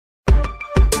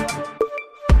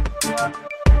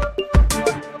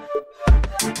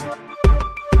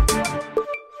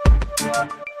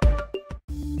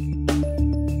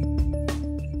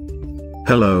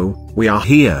Hello, we are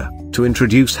here to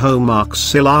introduce Holmarc's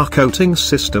Silar coating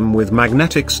system with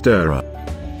magnetic stirrer.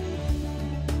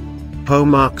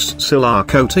 Holmarc's Silar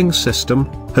coating system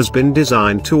has been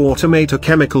designed to automate a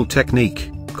chemical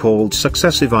technique called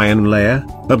successive ion layer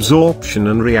absorption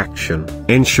and reaction,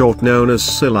 in short known as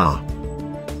Silar.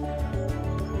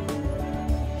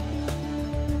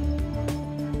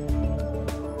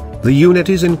 The unit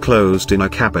is enclosed in a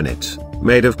cabinet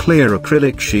made of clear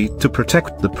acrylic sheet to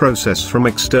protect the process from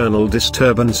external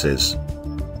disturbances.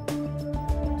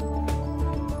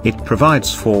 It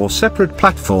provides 4 separate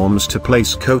platforms to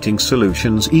place coating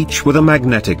solutions, each with a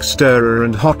magnetic stirrer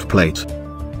and hot plate.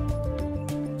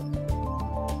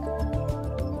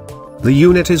 The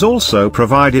unit is also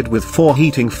provided with 4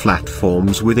 heating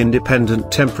platforms with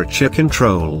independent temperature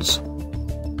controls.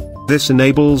 This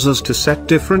enables us to set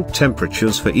different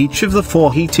temperatures for each of the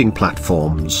 4 heating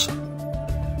platforms.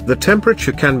 The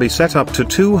temperature can be set up to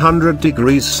 200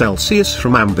 degrees Celsius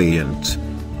from ambient.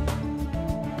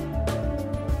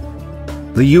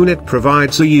 The unit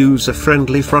provides a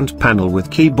user-friendly front panel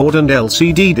with keyboard and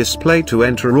LCD display to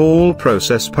enter all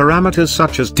process parameters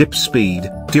such as dip speed,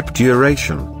 dip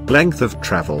duration, length of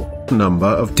travel, number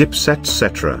of dips,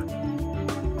 etc.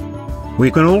 We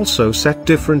can also set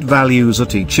different values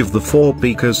at each of the 4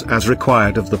 beakers as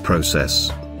required of the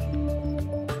process.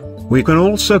 We can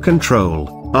also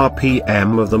control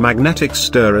RPM of the magnetic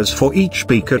stirrers for each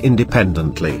beaker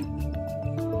independently.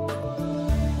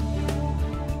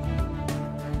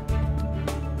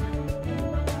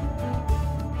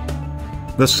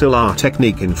 The Silar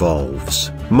technique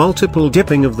involves multiple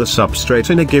dipping of the substrate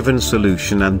in a given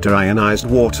solution and deionized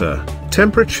water.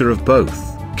 Temperature of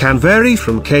both can vary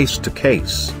from case to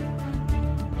case.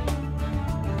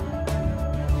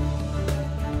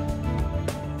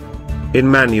 In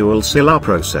manual Silar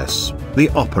process, the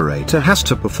operator has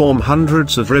to perform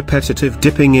hundreds of repetitive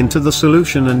dipping into the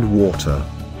solution and water.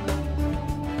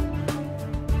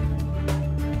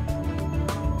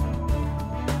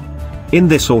 In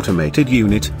this automated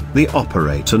unit, the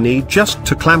operator need just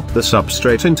to clamp the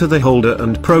substrate into the holder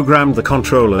and program the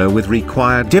controller with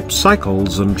required dip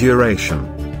cycles and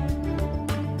duration.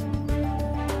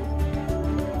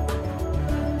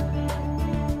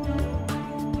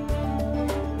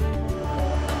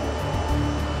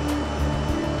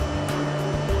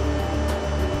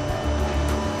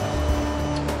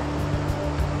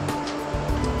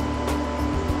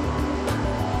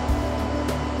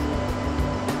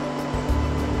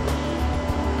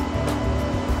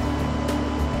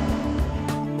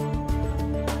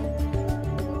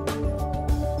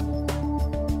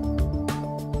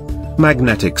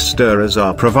 Magnetic stirrers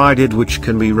are provided which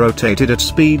can be rotated at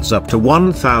speeds up to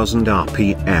 1000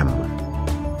 RPM.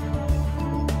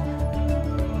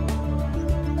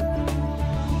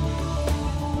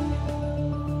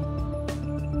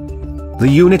 The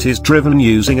unit is driven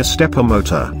using a stepper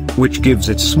motor, which gives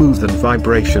it smooth and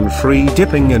vibration-free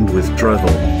dipping and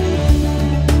withdrawal.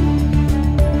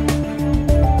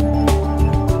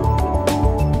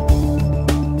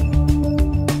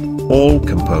 All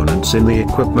components in the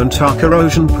equipment are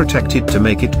corrosion protected to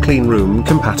make it clean room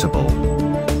compatible.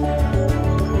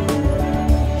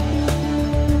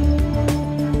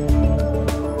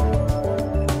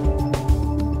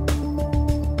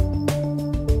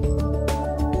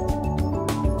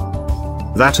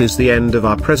 That is the end of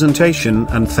our presentation,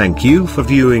 and thank you for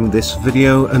viewing this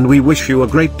video, and we wish you a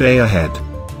great day ahead.